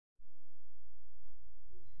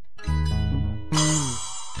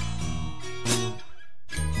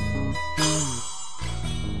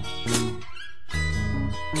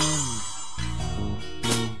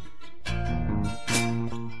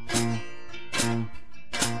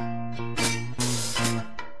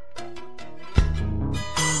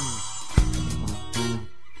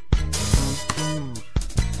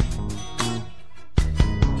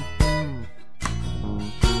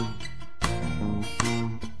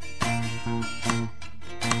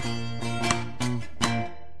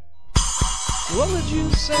What would you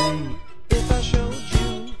say if I showed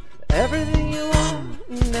you everything you are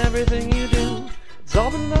and everything you do? It's all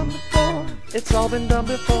been done before, it's all been done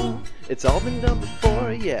before, it's all been done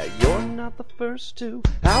before, yeah, you're not the first to.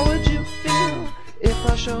 How would you feel if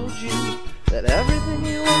I showed you that everything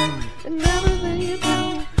you are and everything you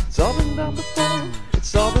do? It's all been done before,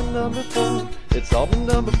 it's all been done before, it's all been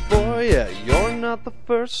done before, yeah, you're not the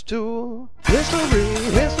first to. History,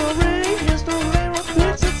 history, history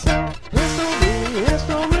repeats itself. History,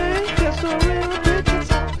 history, history repeats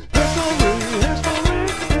itself. History, history,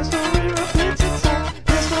 history repeats itself.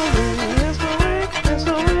 History, history,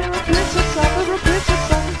 history repeats itself. It repeats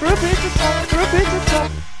itself, repeats itself, repeats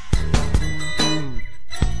itself.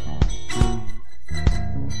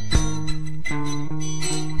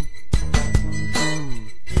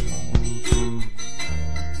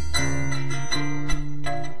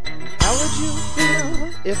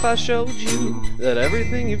 If I showed you that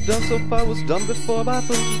everything you've done so far was done before by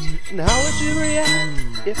fools? And how would you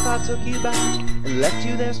react if I took you back and left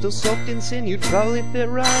you there still soaked in sin? You'd probably fit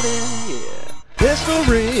right in, yeah.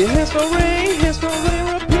 History, history, history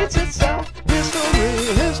repeats itself. History,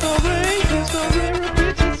 history, history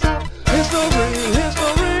repeats itself. History,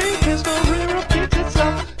 history, history repeats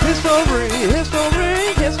itself. History,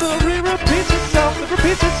 history, history repeats itself. It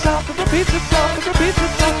repeats itself, it repeats itself, it repeats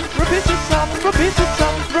itself, it repeats itself, it repeats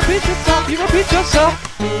itself. Repeat yourself, you repeat yourself.